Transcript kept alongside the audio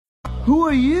Who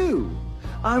are you?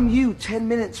 I'm you 10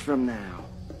 minutes from now.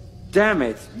 Damn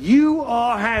it, you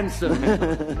are handsome.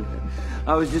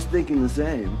 I was just thinking the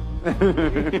same.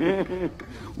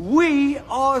 We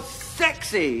are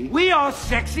sexy. We are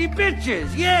sexy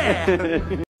bitches,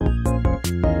 yeah.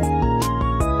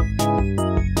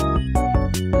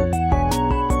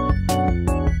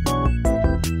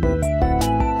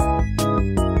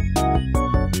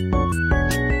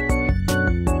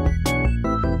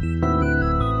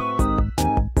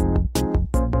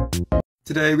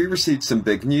 Today we received some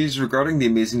big news regarding the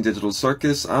Amazing Digital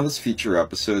Circus and its future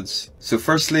episodes. So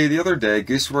firstly, the other day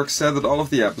Gooseworks said that all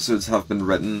of the episodes have been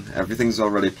written, everything's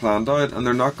already planned out and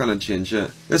they're not going to change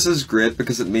it. This is great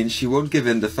because it means she won't give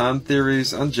in to fan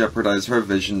theories and jeopardise her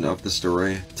vision of the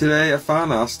story. Today a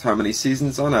fan asked how many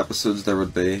seasons and episodes there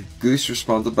would be. Goose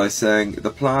responded by saying the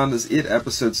plan is 8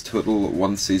 episodes total,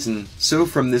 1 season. So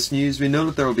from this news we know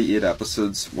that there will be 8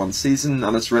 episodes, 1 season,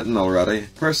 and it's written already.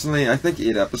 Personally I think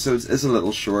 8 episodes is a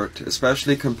little short,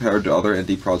 especially compared to other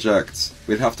indie projects.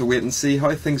 We'll have to wait and see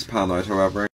how things pan out,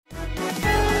 however.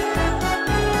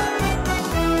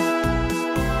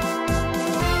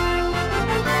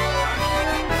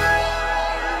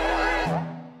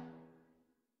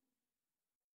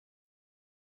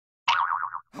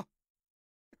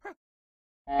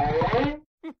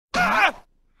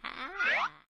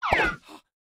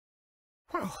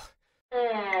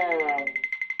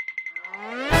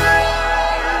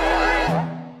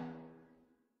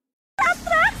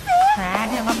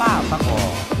 Apa-apa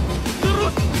kok.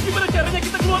 Terus, gimana caranya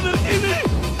kita keluar dari sini?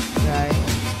 Guys,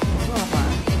 itu apa?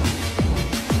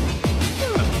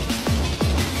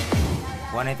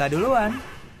 Wanita duluan.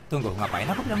 Tunggu, ngapain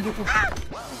aku bilang gitu?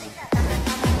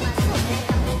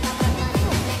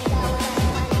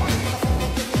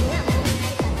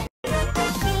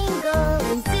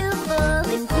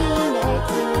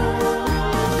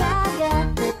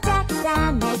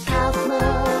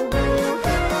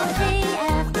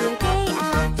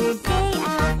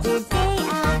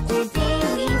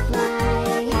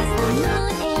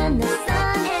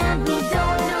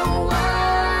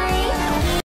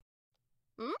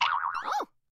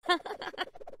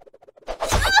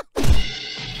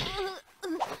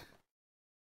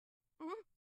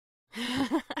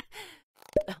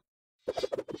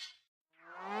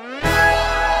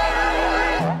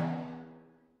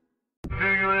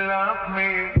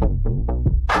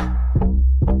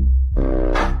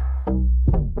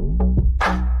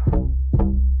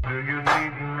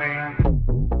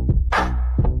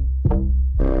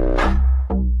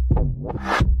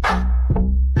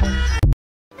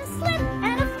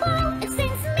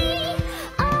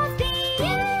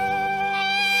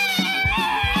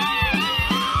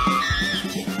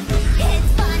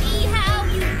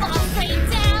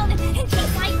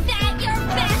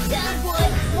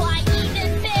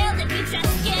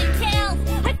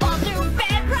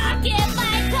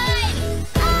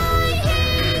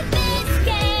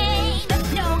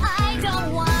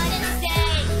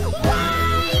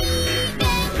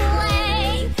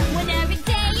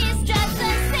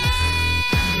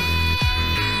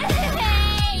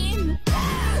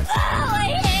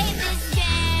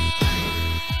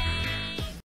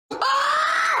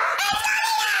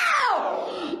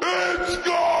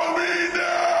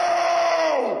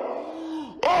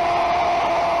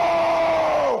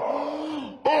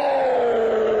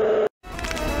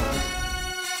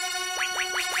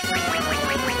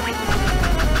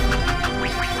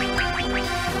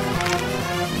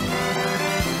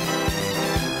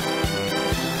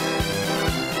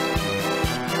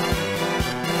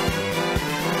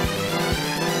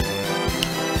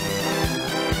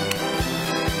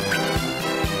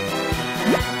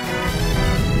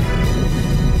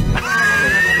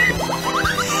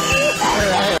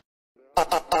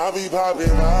 I be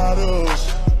popping bottles,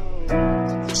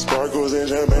 sparkles and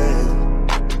champagne.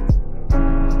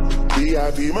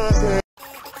 VIP my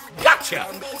Gotcha!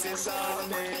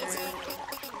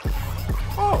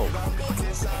 Oh.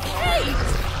 Hey!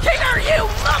 King are you,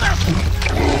 mother?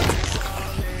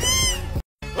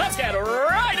 Let's get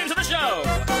right into the show!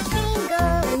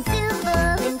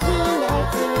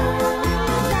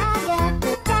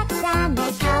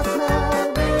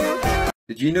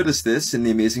 Did you notice this in the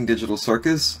Amazing Digital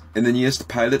Circus? In the newest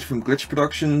pilot from Glitch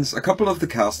Productions, a couple of the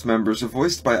cast members are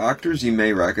voiced by actors you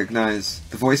may recognise.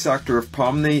 The voice actor of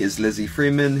Pomni is Lizzie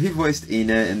Freeman, who voiced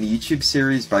Ina in the YouTube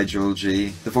series by Joel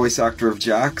G. The voice actor of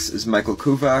Jax is Michael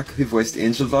Kovac, who voiced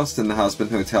Angel Dust in the Has-Been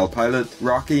Hotel pilot,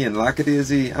 Rocky in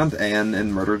Lackadaisy, and Anne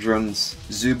in Murder Drones.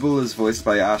 Zubul is voiced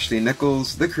by Ashley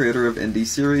Nichols, the creator of indie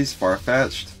series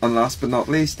Far-Fetched. And last but not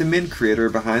least, the main creator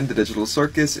behind the Digital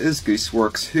Circus is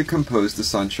Gooseworks, who composed the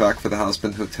the soundtrack for the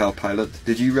Has-Been Hotel pilot.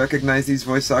 Did you recognise these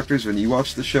voice actors when you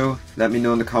watched the show? Let me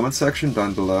know in the comment section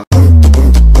down below.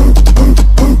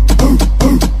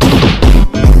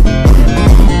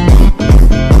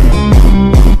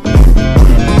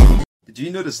 Did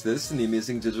you notice this in the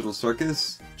Amazing Digital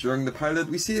Circus? During the pilot,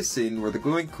 we see a scene where the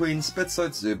glowing queen spits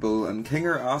out Zubul and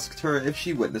Kinger asked her if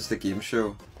she witnessed a game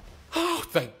show. Oh,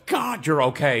 thank God you're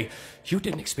okay. You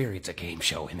didn't experience a game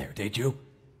show in there, did you?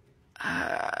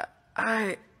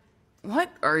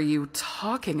 What are you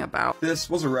talking about? This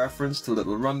was a reference to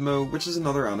Little Runmo, which is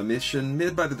another animation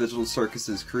made by the Digital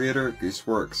Circus's creator,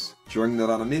 Gooseworks. During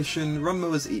that animation,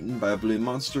 Runmo is eaten by a blue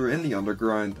monster in the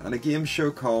underground, and a game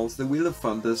show called The Wheel of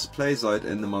Fundus plays out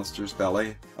in the monster's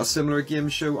belly. A similar game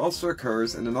show also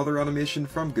occurs in another animation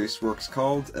from Gooseworks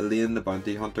called Elaine the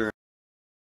Bounty Hunter.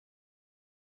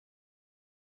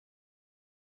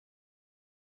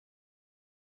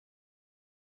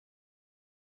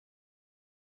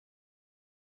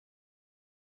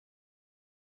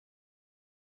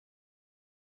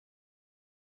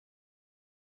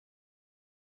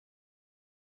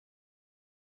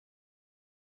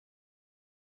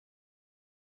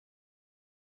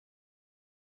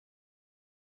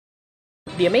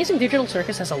 The Amazing Digital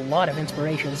Circus has a lot of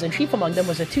inspirations, and chief among them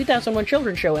was a 2001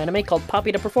 children's show anime called Poppy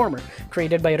the Performer,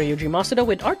 created by Ryuji Masuda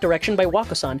with art direction by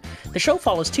Wako-san. The show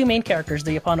follows two main characters,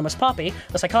 the eponymous Poppy,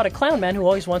 a psychotic clown man who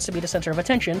always wants to be the center of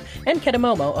attention, and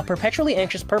Kedamomo, a perpetually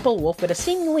anxious purple wolf with a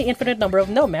seemingly infinite number of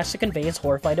nomads to convey his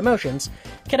horrified emotions.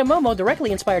 Kedamomo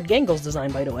directly inspired Gangle's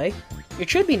design, by the way. It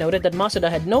should be noted that Masuda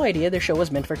had no idea the show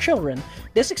was meant for children.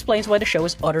 This explains why the show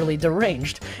is utterly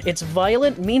deranged. It's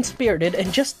violent, mean-spirited,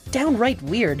 and just downright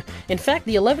weird. In fact,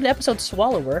 the 11th-episode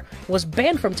Swallower was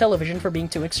banned from television for being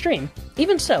too extreme.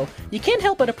 Even so, you can't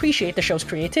help but appreciate the show's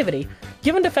creativity.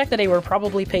 Given the fact that they were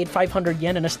probably paid 500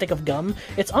 yen and a stick of gum,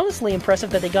 it's honestly impressive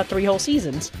that they got 3 whole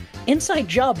seasons. Inside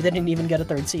Job didn't even get a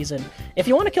 3rd season. If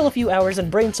you want to kill a few hours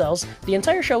and brain cells, the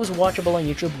entire show is watchable on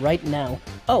YouTube right now.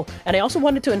 Oh, and I also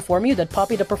wanted to inform you that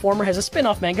Poppy the Performer has a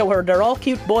spin-off manga where they're all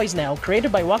cute boys now,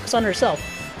 created by Wako-san herself.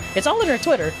 It's all in her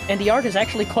Twitter, and the art is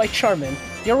actually quite charming.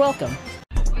 You're welcome.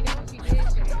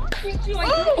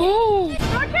 Oh!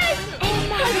 Circus! Oh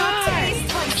my God!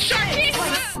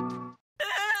 Circus!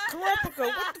 Come on, Pico,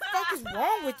 what the fuck is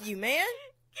wrong with you, man?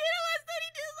 Kiddo said he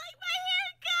didn't like my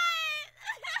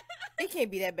haircut! It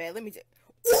can't be that bad, let me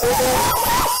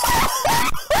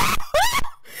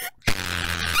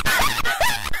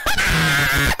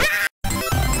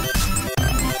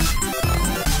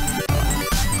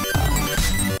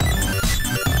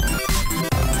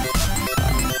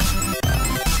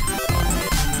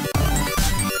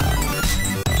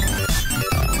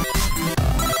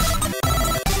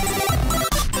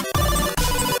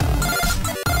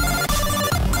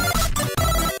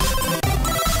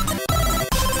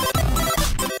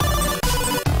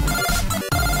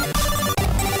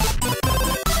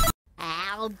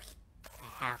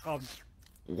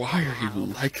Why are you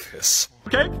like this?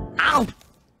 Okay? Ow!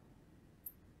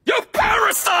 You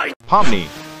parasite! Pomni.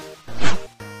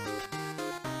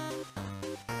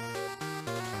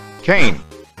 Kane.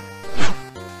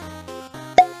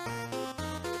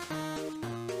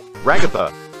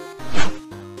 Ragatha.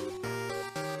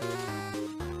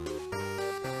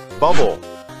 Bubble.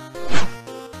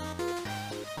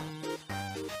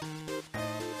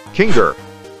 Kinger.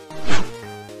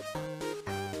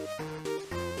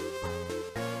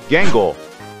 Gangle.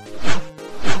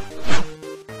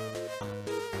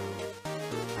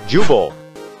 Jubal.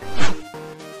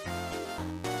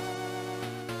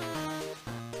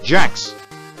 Jax.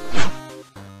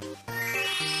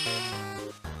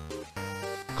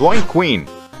 Glowing Queen.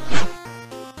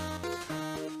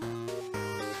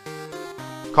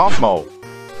 Cosmo.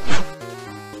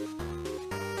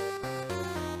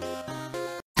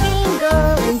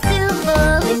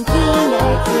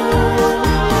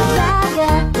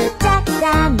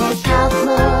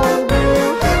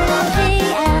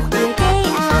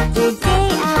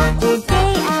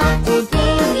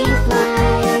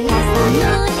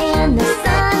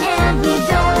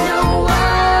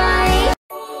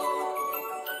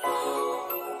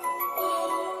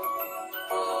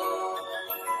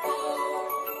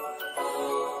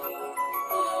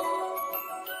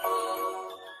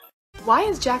 Why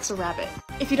is Jax a rabbit?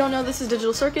 If you don't know, this is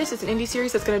Digital Circus. It's an indie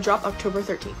series that's going to drop October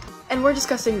 13th. And we're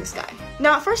discussing this guy.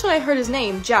 Now, at first when I heard his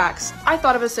name, Jax, I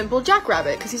thought of a simple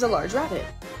jackrabbit because he's a large rabbit.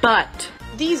 But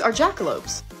these are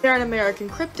jackalopes. They're an American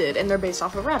cryptid, and they're based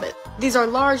off of rabbit. These are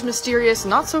large, mysterious,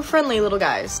 not-so-friendly little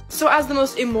guys. So as the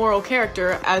most immoral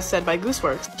character, as said by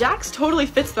Gooseworks, Jax totally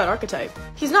fits that archetype.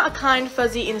 He's not a kind,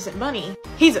 fuzzy, innocent bunny.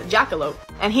 He's a jackalope,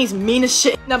 and he's mean as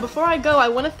shit. Now before I go, I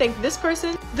want to thank this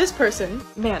person,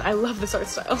 man, I love this art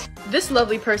style, this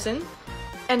lovely person,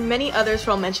 and many others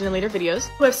who I'll mention in later videos,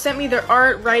 who have sent me their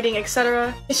art, writing,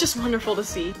 etc. It's just wonderful to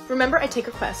see. Remember, I take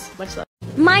requests. Much love.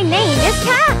 My name is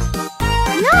Cat.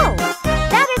 No,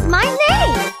 that is my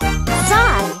name.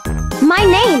 Sigh. My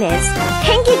name is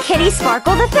Pinky Kitty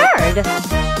Sparkle III.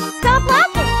 Stop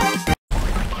laughing.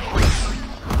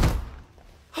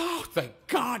 Oh, thank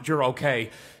God you're okay.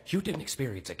 You didn't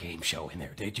experience a game show in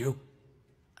there, did you?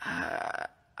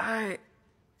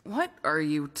 What are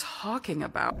you talking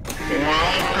about? Welcome to the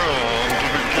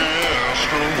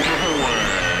guest room giveaway.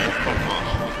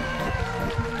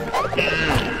 You,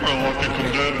 a lucky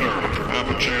contender, have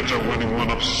a chance at winning one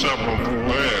of several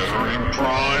glittering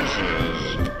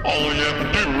prizes. All you have to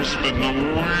do is spin the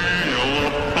wheel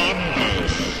of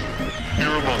abundance. Here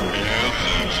among the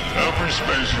answers, every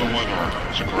space is a winner.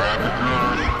 So grab your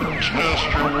girth and test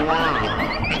your worth,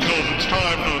 because it's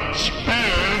time to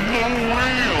spin the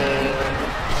wheel.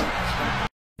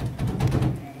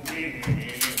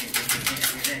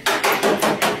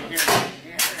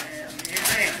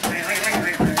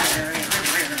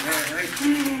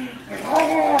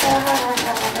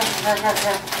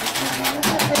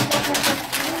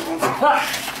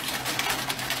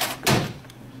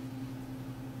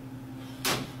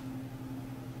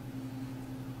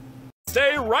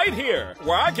 Stay right here,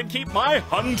 where I can keep my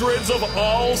hundreds of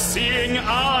all-seeing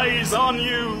eyes on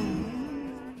you.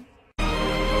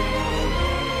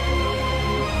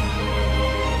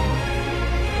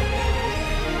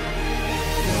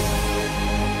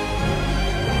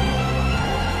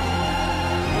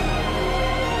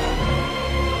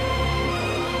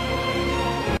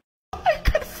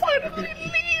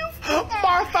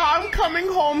 Martha, I'm coming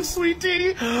home,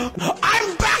 sweetie.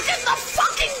 I'm back in the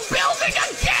fucking building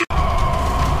again!